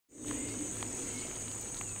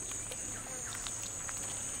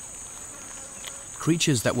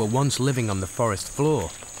Creatures that were once living on the forest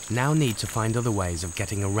floor now need to find other ways of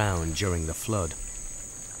getting around during the flood.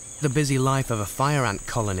 The busy life of a fire ant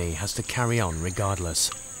colony has to carry on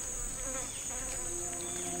regardless.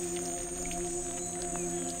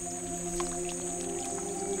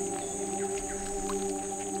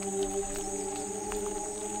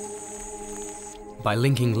 By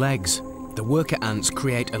linking legs, the worker ants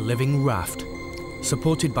create a living raft,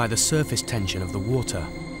 supported by the surface tension of the water.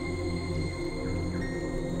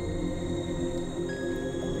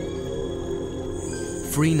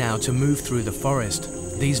 Free now to move through the forest,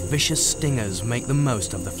 these vicious stingers make the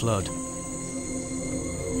most of the flood.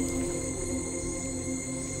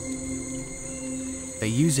 They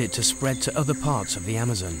use it to spread to other parts of the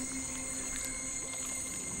Amazon.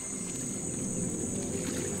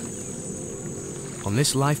 On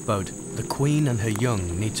this lifeboat, the queen and her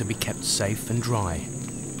young need to be kept safe and dry.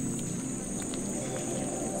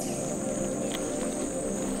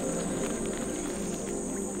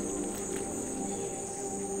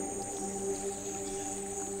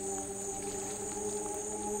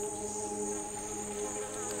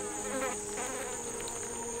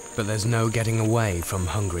 But there's no getting away from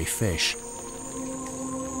hungry fish.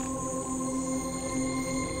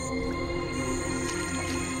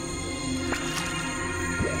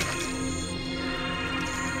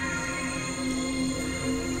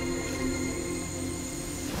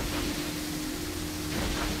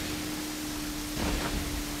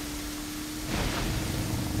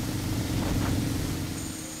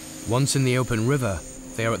 Once in the open river,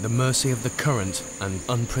 they are at the mercy of the current and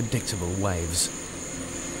unpredictable waves.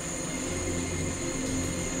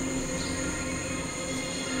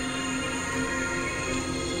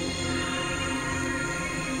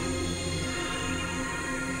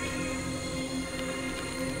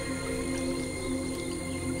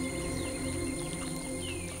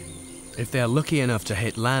 If they are lucky enough to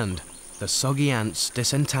hit land, the soggy ants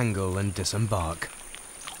disentangle and disembark,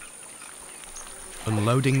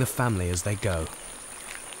 unloading the family as they go.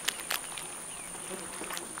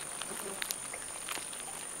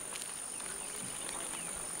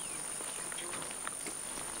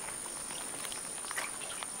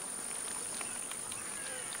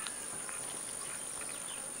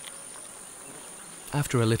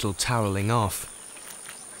 After a little toweling off,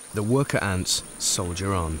 the worker ants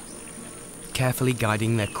soldier on, carefully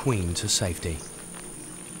guiding their queen to safety.